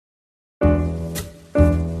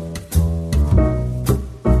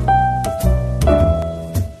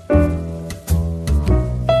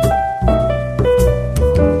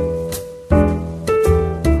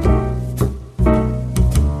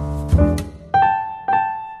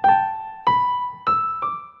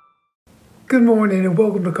Good morning and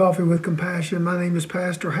welcome to Coffee with Compassion. My name is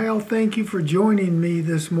Pastor Hal. Thank you for joining me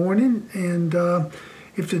this morning. And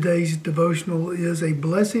if today's devotional is a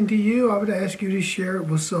blessing to you, I would ask you to share it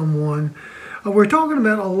with someone. We're talking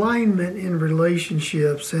about alignment in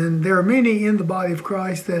relationships, and there are many in the body of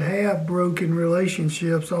Christ that have broken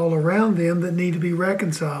relationships all around them that need to be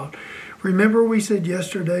reconciled. Remember, we said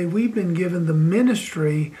yesterday we've been given the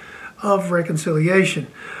ministry of reconciliation.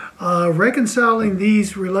 Reconciling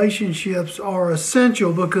these relationships are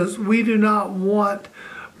essential because we do not want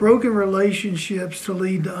broken relationships to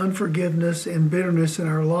lead to unforgiveness and bitterness in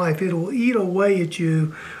our life. It will eat away at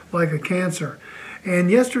you like a cancer.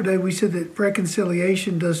 And yesterday we said that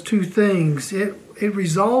reconciliation does two things. It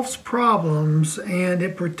resolves problems and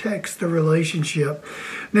it protects the relationship.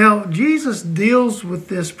 Now, Jesus deals with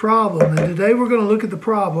this problem, and today we're going to look at the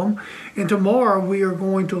problem, and tomorrow we are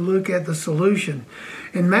going to look at the solution.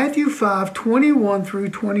 In Matthew 5:21 through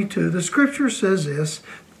 22, the scripture says this,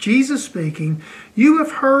 Jesus speaking, "You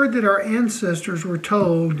have heard that our ancestors were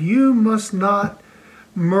told, 'You must not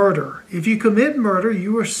murder. If you commit murder,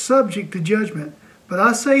 you are subject to judgment.' But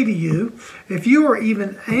I say to you, if you are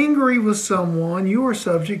even angry with someone, you are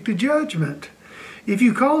subject to judgment. If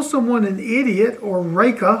you call someone an idiot or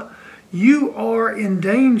raka, you are in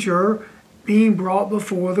danger being brought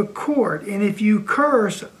before the court. And if you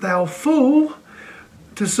curse, 'Thou fool,'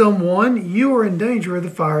 to someone, you are in danger of the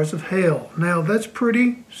fires of hell." Now, that's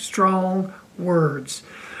pretty strong words.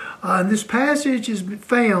 And this passage is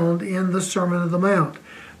found in the Sermon on the Mount.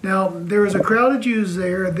 Now, there is a crowd of Jews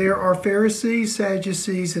there. There are Pharisees,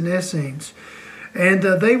 Sadducees, and Essenes. And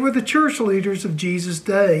they were the church leaders of Jesus'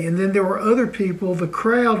 day. And then there were other people. The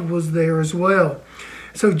crowd was there as well.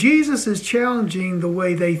 So Jesus is challenging the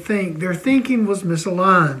way they think. Their thinking was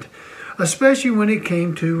misaligned, especially when it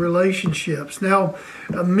came to relationships. Now,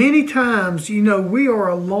 many times, we are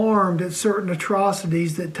alarmed at certain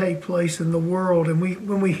atrocities that take place in the world. And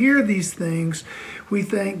when we hear these things, we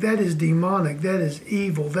think that is demonic, that is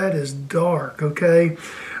evil, that is dark, okay?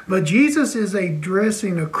 But Jesus is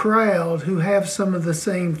addressing a crowd who have some of the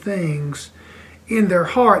same things in their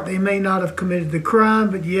heart. They may not have committed the crime,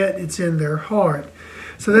 but yet it's in their heart.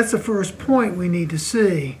 So that's the first point we need to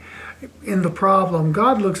see in the problem.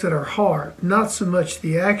 God looks at our heart, not so much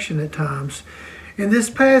the action at times. In this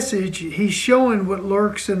passage, he's showing what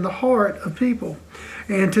lurks in the heart of people.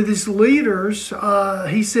 And to these leaders,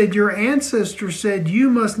 he said, your ancestors said, you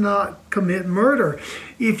must not commit murder.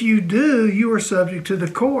 If you do, you are subject to the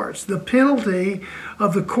courts. The penalty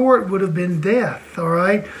of the court would have been death, all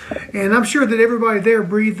right? And I'm sure that everybody there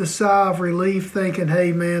breathed a sigh of relief thinking,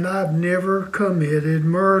 hey, man, I've never committed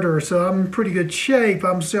murder, so I'm in pretty good shape.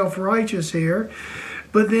 I'm self-righteous here.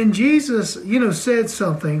 But then Jesus, said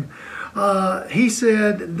something. He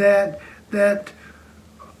said that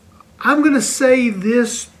I'm going to say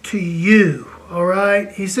this to you, all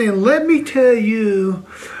right? He's saying, let me tell you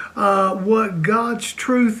what God's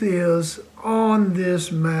truth is on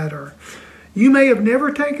this matter. You may have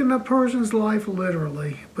never taken a person's life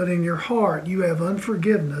literally, but in your heart you have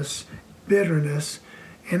unforgiveness, bitterness,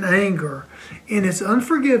 and anger. And it's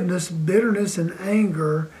unforgiveness, bitterness, and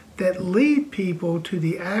anger that lead people to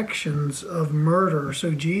the actions of murder.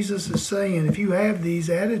 So Jesus is saying, if you have these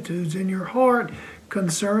attitudes in your heart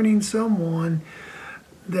concerning someone,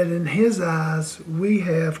 that in his eyes we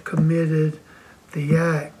have committed the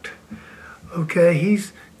act. Okay,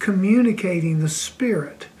 he's communicating the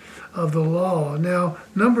spirit of the law. Now,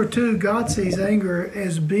 number two, God sees anger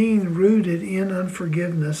as being rooted in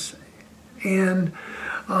unforgiveness. And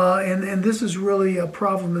this is really a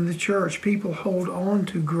problem in the church. People hold on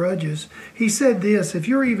to grudges. He said this, if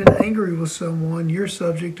you're even angry with someone, you're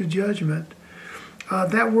subject to judgment.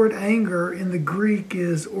 That word anger in the Greek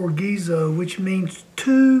is orgizo, which means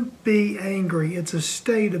to be angry. It's a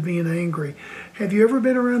state of being angry. Have you ever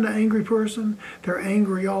been around an angry person? They're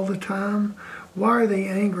angry all the time. Why are they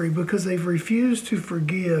angry? Because they've refused to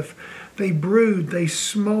forgive. They brood, they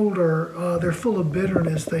smolder, they're full of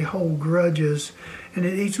bitterness, they hold grudges, and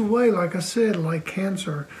it eats away, like I said, like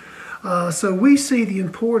cancer. So we see the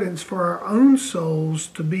importance for our own souls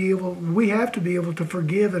we have to be able to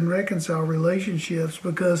forgive and reconcile relationships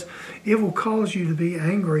because it will cause you to be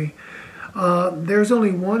angry. There's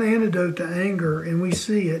only one antidote to anger, and we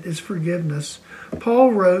see it, is forgiveness.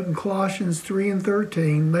 Paul wrote in Colossians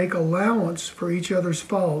 3:13, make allowance for each other's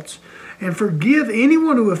faults and forgive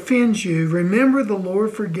anyone who offends you. Remember the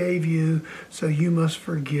Lord forgave you, so you must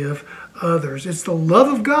forgive others. It's the love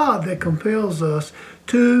of God that compels us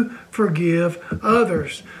to forgive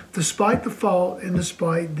others, despite the fault and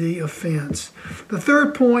despite the offense. The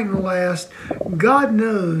third point and last, God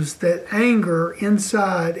knows that anger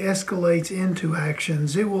inside escalates into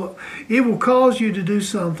actions. It will cause you to do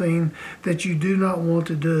something that you do not want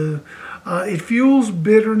to do. It fuels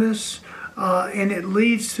bitterness, and it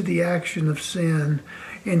leads to the action of sin.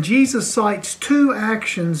 And Jesus cites two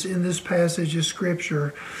actions in this passage of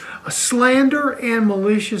Scripture: slander and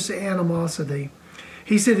malicious animosity.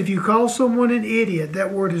 He said, if you call someone an idiot,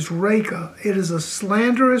 that word is reka. It is a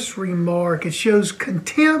slanderous remark. It shows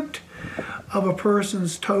contempt of a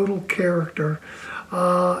person's total character.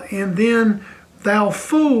 And then, thou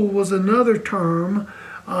fool was another term.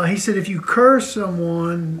 He said, if you curse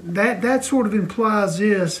someone, that sort of implies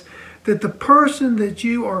this, that the person that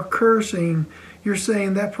you are cursing, you're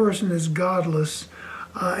saying that person is godless,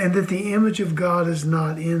 and that the image of God is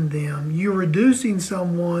not in them. You're reducing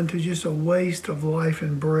someone to just a waste of life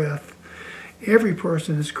and breath. Every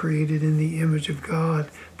person is created in the image of God.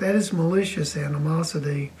 That is malicious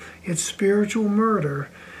animosity. It's spiritual murder.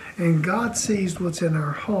 And God sees what's in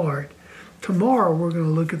our heart. Tomorrow we're going to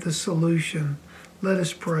look at the solution. Let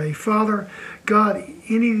us pray. Father, God,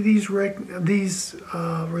 any of these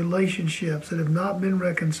relationships that have not been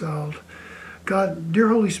reconciled, God, dear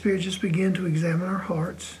Holy Spirit, just begin to examine our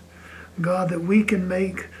hearts. God, that we can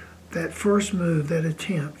make that first move, that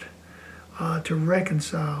attempt to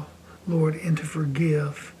reconcile, Lord, and to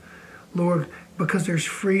forgive. Lord, because there's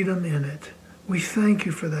freedom in it. We thank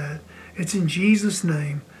you for that. It's in Jesus'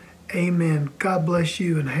 name. Amen. God bless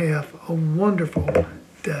you and have a wonderful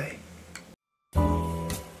day.